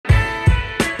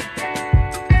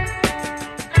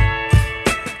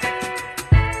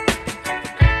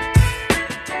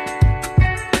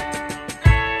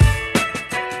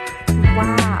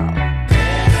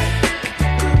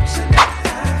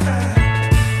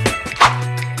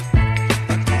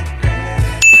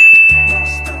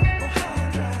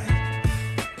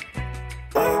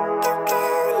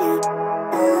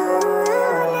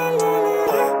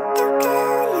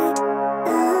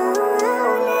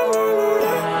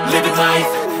Living life,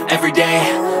 everyday,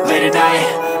 late at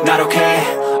night, not okay.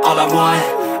 All I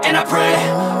want, and I pray,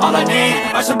 all I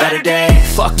need are some better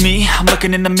days. Fuck me, I'm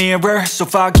looking in the mirror, so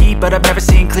foggy, but I've never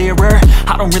seen clearer.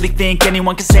 I don't really think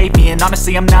anyone can save me, and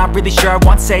honestly I'm not really sure I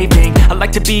want saving. I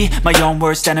like to be my own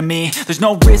worst enemy. There's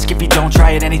no risk if you don't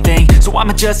try at anything, so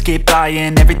I'ma just keep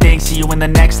buying everything. See you in the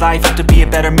next life, have to be a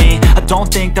better me. I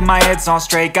don't think that my head's on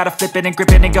straight, gotta flip it and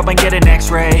grip it and go and get an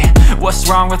x-ray. What's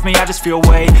wrong with me? I just feel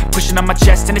weight pushing on my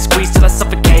chest and it squeezes till I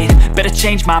suffocate. Better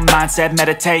change my mindset,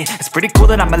 meditate. It's pretty cool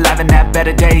that I'm alive and have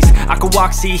better days. I could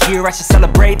walk, see, hear, I should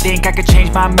celebrate. Think I could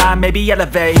change my mind, maybe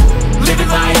elevate. Living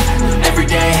life,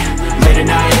 everyday, late at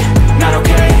night, not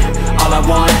okay. All I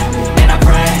want, and I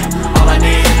pray, all I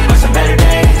need are some better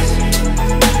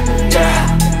days.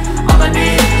 Yeah, all I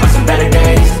need are some better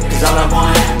days. Cause all I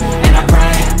want, and I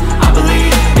pray, I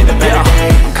believe in the better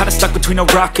days. I'm kinda stuck between a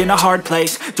rock and a hard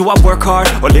place. Do I work hard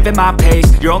or live at my pace?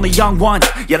 You're only young once,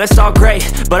 yeah that's all great,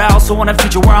 but I also want a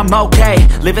future where I'm okay.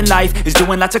 Living life is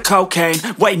doing lots of cocaine.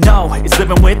 Wait no, it's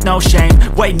living with no shame.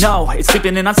 Wait no, it's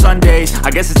sleeping in on Sundays. I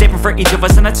guess it's different for each of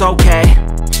us and that's okay.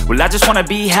 Well I just wanna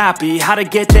be happy, how to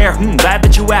get there? Glad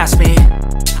that you asked me.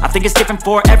 I think it's different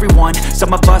for everyone.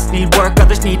 Some of us need work,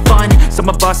 others need fun. Some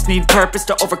of us need purpose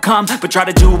to overcome. But try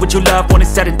to do what you love when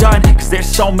it's said and done, cause there's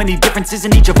so many differences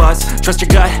in each of us. Trust your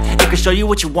gut, it can show you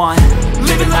what you want.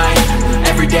 Living life,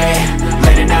 everyday,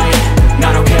 late at night,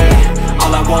 not okay.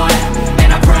 All I want,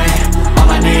 and I pray, all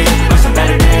I need are some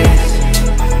better days.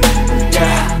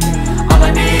 Yeah, all I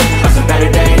need are some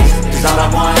better days. Cause all I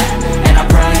want, and I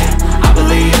pray, I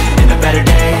believe in the better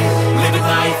days. Living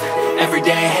life,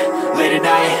 everyday, late at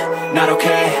night, not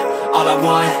okay. All I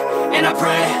want, and I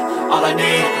pray, all I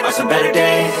need are some better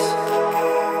days.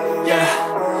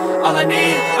 Yeah, all I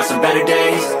need are some better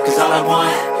days. Cause all I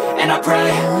want, and I pray,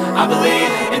 I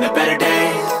believe in the better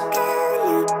days.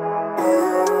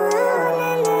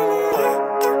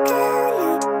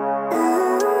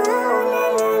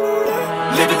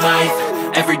 Living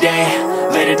life, everyday,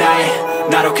 late at night,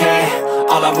 not okay.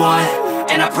 All I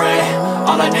want, and I pray,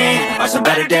 all I need are some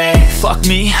better days. Fuck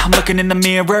me, I'm looking in the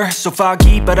mirror, so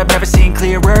foggy, but I've never seen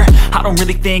clearer. I don't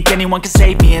really think anyone can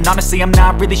save me, and honestly I'm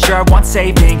not really sure I want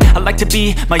saving. I like to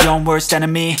be my own worst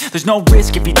enemy. There's no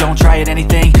risk if you don't try at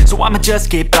anything, so I'ma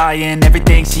just keep buying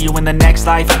everything. See you in the next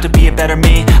life, have to be a better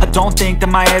me. I don't think that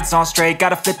my head's on straight,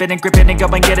 gotta flip it and grip it and go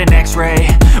and get an x-ray.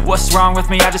 What's wrong with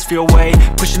me? I just feel weight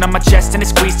pushing on my chest and it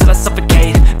squeezes till I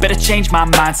suffocate. Better change my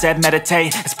mindset,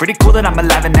 meditate. It's pretty cool that I'm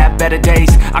alive and have better days.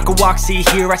 I could walk, see,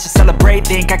 hear, I should celebrate.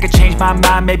 Think I could change my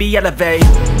mind, maybe elevate.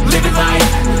 Living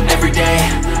life, everyday,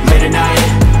 late at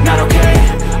night, not okay.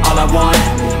 All I want,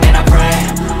 and I pray,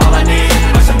 all I need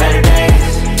are some better days.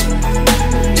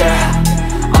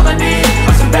 Yeah, all I need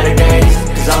are some better days.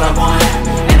 Cause all I want,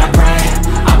 and I pray,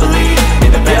 I believe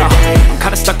in the better days. I'm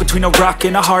kinda stuck between a rock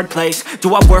and a hard place.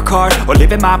 Do I work hard or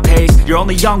live at my pace? You're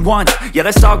only young once, yeah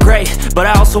that's all great, but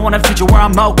I also want a future where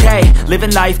I'm okay.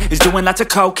 Living life is doing lots of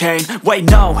cocaine. Wait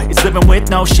no, it's living with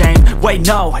no shame. Wait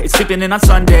no, it's sleeping in on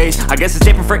Sundays. I guess it's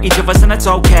different for each of us and that's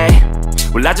okay.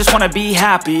 Well I just wanna be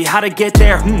happy, how to get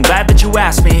there? Glad that you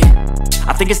asked me.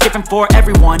 I think it's different for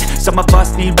everyone. Some of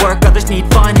us need work, others need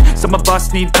fun. Some of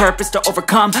us need purpose to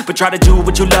overcome. But try to do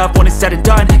what you love when it's said and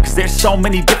done, cause there's so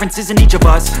many differences in each of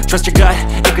us. Trust your gut,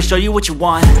 it can show you what you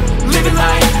want. Living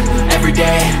life,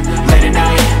 everyday, late at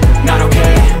night, not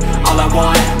okay. All I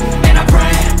want, and I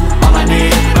pray, all I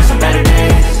need are some better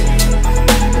days.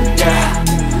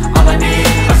 Yeah, all I need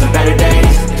are some better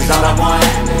days. Cause all I want,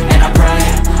 and I pray,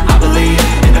 I believe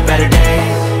in the better days.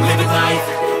 Living life,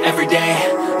 everyday,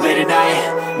 late at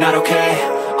night, not okay.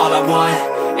 All I want,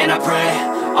 and I pray,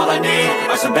 all I need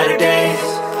are some better days.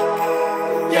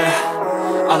 Yeah,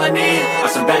 all I need are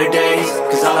some better days.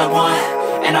 Cause all I want,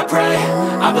 and I pray,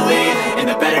 I believe in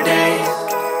the better days.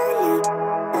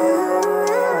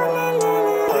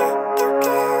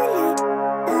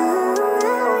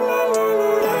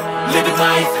 Living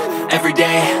life,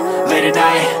 everyday, late at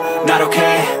night, not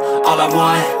okay. All I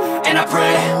want, and I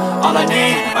pray, all I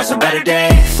need are some better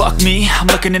days. Fuck me, I'm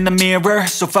looking in the mirror,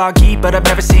 so foggy, but I've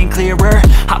never seen clearer.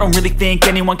 I don't really think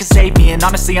anyone can save me, and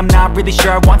honestly I'm not really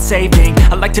sure I want saving.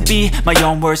 I like to be my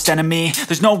own worst enemy.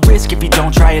 There's no risk if you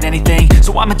don't try at anything,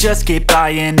 so I'ma just keep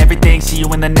buying everything. See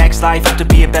you in the next life, have to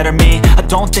be a better me. I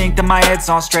don't think that my head's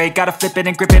on straight, gotta flip it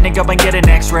and grip it and go and get an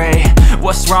x-ray.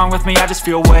 What's wrong with me? I just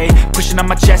feel weight pushing on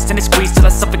my chest and it squeezes till I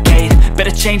suffocate.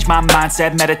 Better change my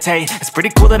mindset, meditate. It's pretty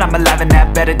cool that I'm alive and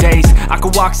have better days. I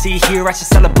could walk, see, hear, I should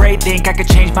celebrate. Think I could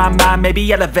change my mind,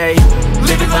 maybe elevate.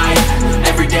 Living life,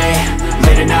 everyday,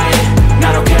 late at night,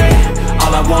 not okay.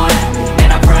 All I want,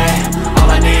 and I pray, all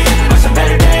I need are some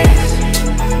better days.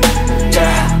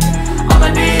 Yeah,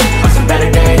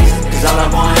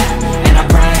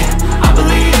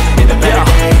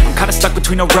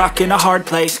 a rock and a hard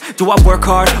place. Do I work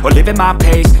hard or live at my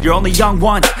pace? You're only young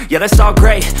once, yeah that's all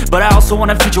great, but I also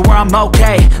want a future where I'm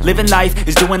okay. Living life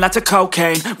is doing lots of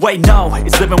cocaine. Wait no,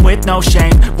 it's living with no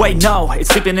shame. Wait no, it's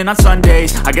sleeping in on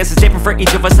Sundays. I guess it's different for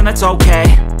each of us and that's okay.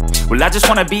 Well I just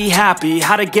wanna be happy,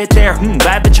 how to get there?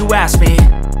 Glad that you asked me.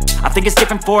 I think it's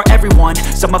different for everyone.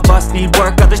 Some of us need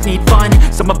work, others need fun.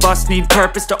 Some of us need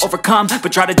purpose to overcome.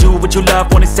 But try to do what you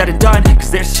love when it's said and done,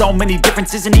 cause there's so many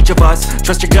differences in each of us.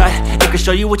 Trust your gut, it can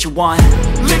show you what you want.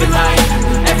 Living life,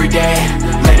 everyday,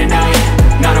 late at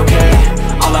night, not okay.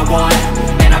 All I want,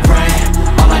 and I pray,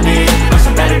 all I need are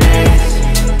some better days.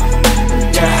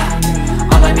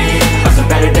 Yeah, all I need are some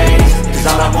better days. Cause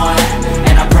all I want,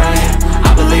 and I pray,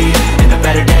 I believe in the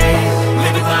better days.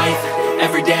 Living life,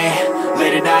 everyday,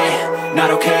 late at night,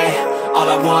 not okay. All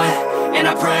I want, and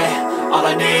I pray, all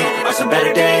I need are some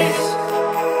better days.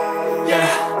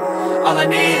 Yeah, all I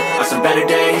need are some better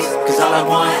days. Cause all I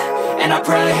want, and I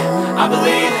pray, I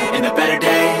believe in the better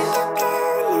days.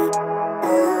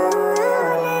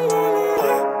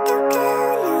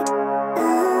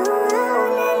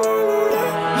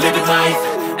 Living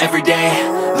life, everyday,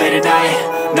 late at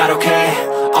night, not okay.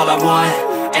 All I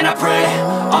want, and I pray,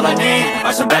 all I need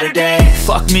are some better days.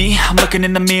 Fuck me, I'm looking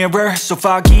in the mirror, so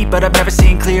foggy, but I've never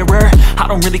seen clearer. I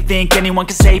don't really think anyone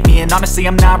can save me, and honestly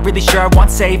I'm not really sure I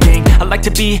want saving. I like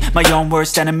to be my own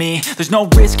worst enemy. There's no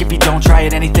risk if you don't try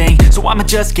at anything, so I'ma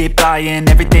just keep buying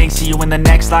everything. See you in the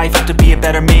next life, have to be a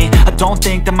better me. I don't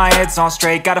think that my head's on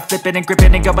straight, gotta flip it and grip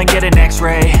it and go and get an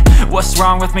x-ray. What's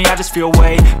wrong with me? I just feel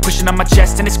weight pushing on my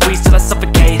chest and it squeezes till I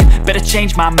suffocate. Better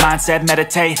change my mindset,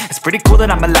 meditate. It's pretty cool that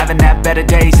I'm alive and have better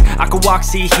days. I could walk,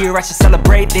 see, hear, I should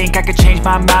celebrate. Think I could change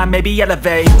my mind, maybe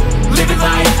elevate. Living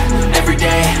life,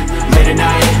 everyday, late at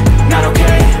night, not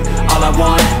okay. All I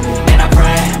want, and I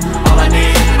pray, all I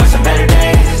need are some better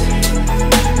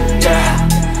days.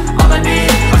 Yeah, all I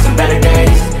need are some better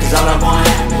days. Cause all I want,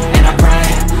 and I pray,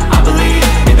 I believe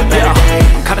in the better days.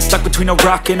 I'm kinda stuck between a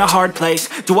rock and a hard place.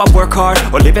 Do I work hard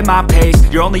or live at my pace?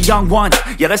 You're only young once,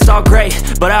 yeah that's all great,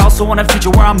 but I also want a future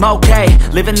where I'm okay.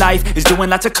 Living life is doing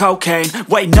lots of cocaine.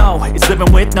 Wait no, it's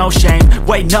living with no shame.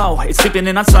 Wait no, it's sleeping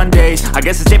in on Sundays. I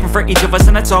guess it's different for each of us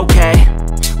and that's okay.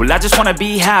 Well I just wanna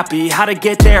be happy, how to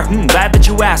get there? Glad that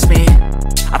you asked me.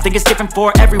 I think it's different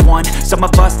for everyone. Some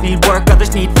of us need work,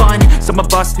 others need fun. Some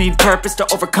of us need purpose to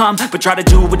overcome. But try to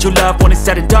do what you love when it's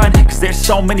said and done, cause there's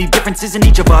so many differences in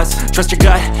each of us. Trust your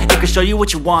gut, it can show you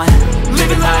what you want.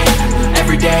 Living life,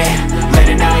 everyday, late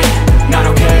at night, not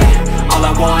okay. All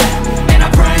I want, and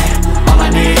I pray, all I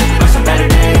need are some better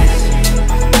days.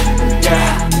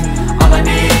 Yeah, all I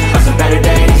need are some better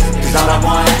days. Cause all I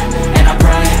want, and I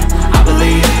pray, I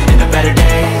believe in the better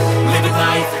days. Living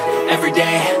life,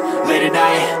 everyday, late at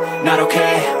night, not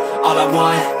okay. All I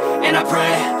want, and I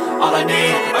pray, all I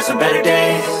need are some better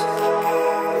days.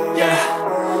 Yeah,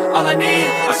 all I need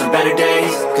are some better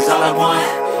days. Cause all I want,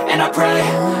 and I pray,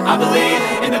 I believe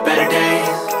in the better days.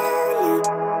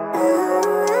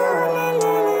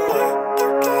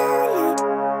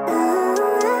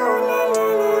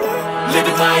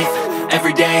 Living life,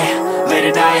 everyday, late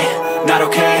at night, not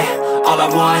okay. All I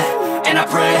want, and I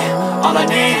pray, all I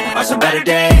need are some better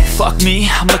days. Fuck me,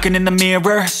 I'm looking in the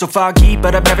mirror, so foggy,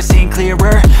 but I've never seen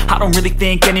clearer. I don't really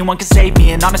think anyone can save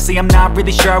me, and honestly I'm not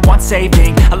really sure I want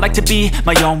saving. I like to be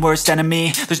my own worst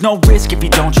enemy. There's no risk if you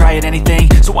don't try at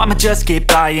anything, so I'ma just keep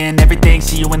buying everything.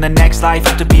 See you in the next life,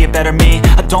 have to be a better me.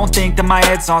 I don't think that my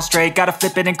head's on straight, gotta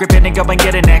flip it and grip it and go and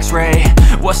get an x-ray.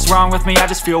 What's wrong with me? I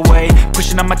just feel weight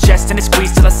pushing on my chest and it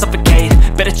squeezes till I suffocate.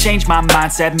 Better change my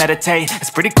mindset, meditate.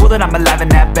 It's pretty cool that I'm alive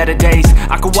and have better days.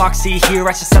 I could walk, see, hear,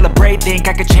 I should celebrate. Think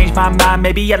I could change my mind,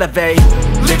 maybe elevate.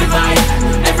 Living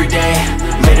life, everyday,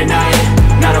 late at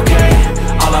night, not okay.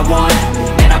 All I want,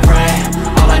 and I pray,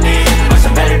 all I need are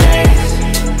some better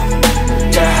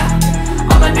days.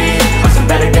 Yeah, all I need are some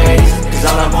better days. Cause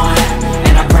all I want,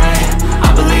 and I pray,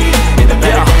 I believe in the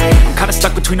better days. I'm kinda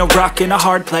stuck between a rock and a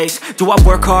hard place. Do I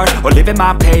work hard or live at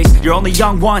my pace? You're only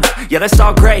young once, yeah that's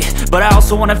all great, but I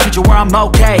also want a future where I'm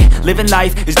okay. Living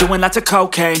life is doing lots of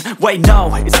cocaine. Wait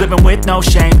no, it's living with no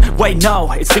shame. Wait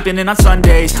no, it's sleeping in on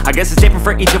Sundays. I guess it's different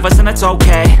for each of us and that's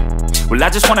okay. Well I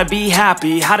just wanna be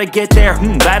happy, how to get there?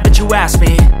 Glad that you asked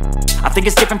me. I think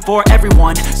it's different for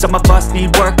everyone. Some of us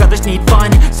need work, others need fun.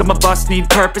 Some of us need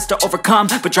purpose to overcome.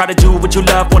 But try to do what you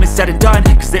love when it's said and done,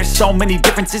 cause there's so many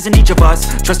differences in each of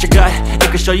us. Trust your gut, it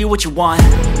can show you what you want.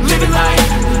 Living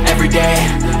life, everyday,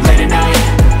 late at night,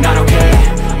 not okay.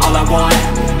 All I want,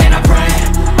 and I pray,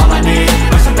 all I need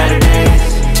are some better days.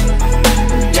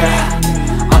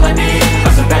 Yeah, all I need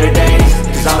are some better days.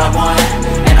 Cause all I want,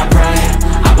 and I pray,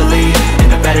 I believe in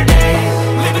the better days.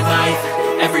 Living life,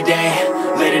 everyday,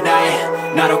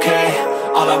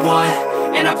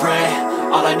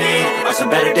 some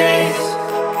better days.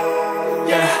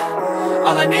 Yeah.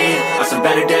 All I need are some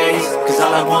better days. Cause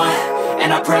all I want,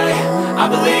 and I pray, I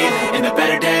believe in the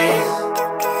better days.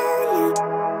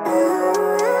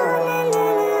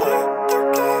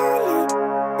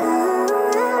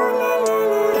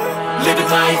 Living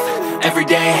life,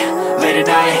 everyday, late at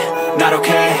night, not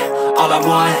okay. All I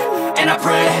want, and I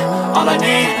pray, all I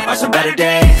need are some better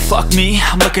days. Fuck me,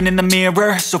 I'm looking in the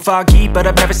mirror, so foggy, but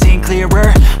I've never seen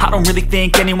clearer. I don't really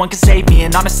think anyone can save me,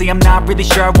 and honestly I'm not really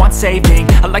sure I want saving.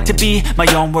 I like to be my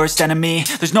own worst enemy.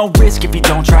 There's no risk if you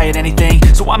don't try at anything,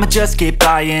 so I'ma just keep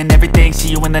buying everything. See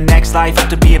you in the next life, have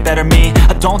to be a better me.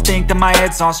 I don't think that my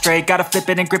head's on straight, gotta flip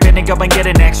it and grip it and go and get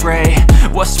an x-ray.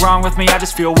 What's wrong with me? I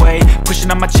just feel weight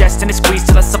pushing on my chest and it squeezes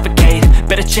till I suffocate.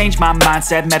 Better change my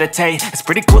mindset, meditate. It's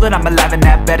pretty cool that I'm alive and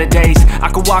have better days. I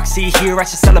could walk, see, hear, I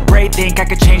should celebrate. Think I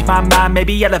could change my mind,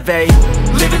 maybe elevate.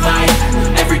 Living life,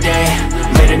 everyday,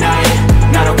 late at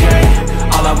night, not okay.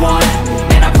 All I want,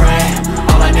 and I pray,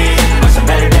 all I need are some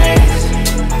better days.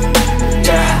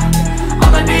 Yeah,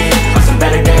 all I need are some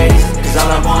better days. Cause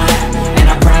all I want, and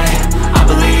I pray, I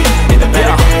believe in the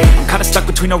better days. I'm kinda stuck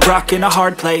between a rock and a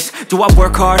hard place. Do I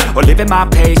work hard or live at my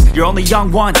pace? You're only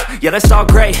young once, yeah that's all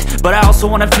great, but I also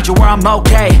want a future where I'm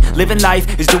okay. Living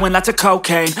life is doing lots of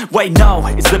cocaine. Wait no,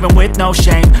 it's living with no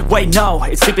shame. Wait no,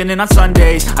 it's sleeping in on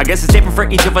Sundays. I guess it's different for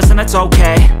each of us and that's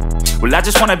okay. Well I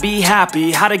just wanna be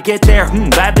happy, how to get there?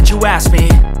 Glad that you asked me.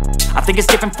 I think it's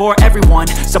different for everyone.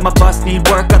 Some of us need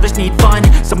work, others need fun.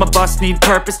 Some of us need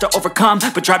purpose to overcome.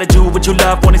 But try to do what you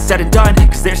love when it's said and done.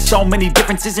 Cause there's so many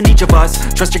differences in each of us.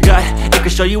 Trust your gut, it can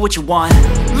show you what you want.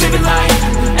 Living life,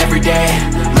 everyday,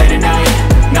 late at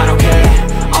night, not okay.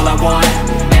 All I want,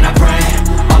 and I pray,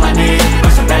 all I need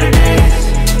are some better days.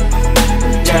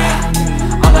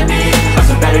 Yeah, all I need are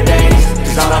some better days.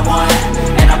 Cause all I want,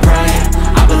 and I pray,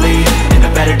 I believe in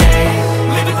the better days.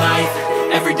 Living life,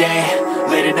 everyday,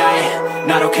 late at night,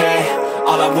 not okay.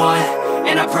 All I want,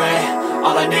 and I pray,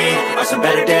 all I need are some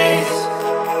better days.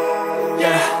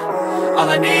 Yeah, all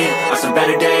I need are some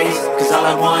better days. Cause all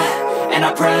I want, and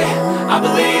I pray, I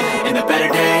believe in the better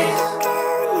days.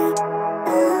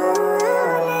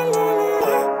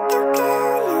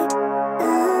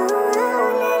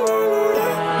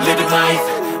 Living life,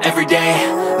 everyday,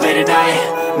 late at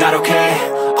night, not okay.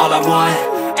 All I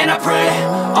want, and I pray,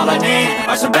 all I need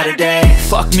are some better days.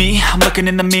 Fuck me, I'm looking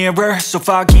in the mirror, so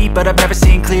foggy, but I've never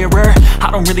seen clearer. I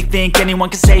don't really think anyone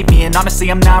can save me, and honestly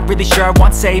I'm not really sure I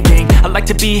want saving. I like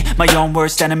to be my own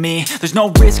worst enemy. There's no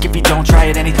risk if you don't try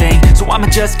at anything, so I'ma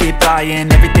just keep buying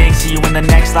everything. See you in the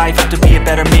next life, have to be a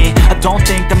better me. I don't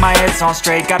think that my head's on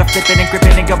straight, gotta flip it and grip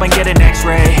it and go and get an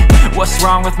x-ray. What's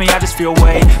wrong with me? I just feel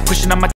weight pushing on my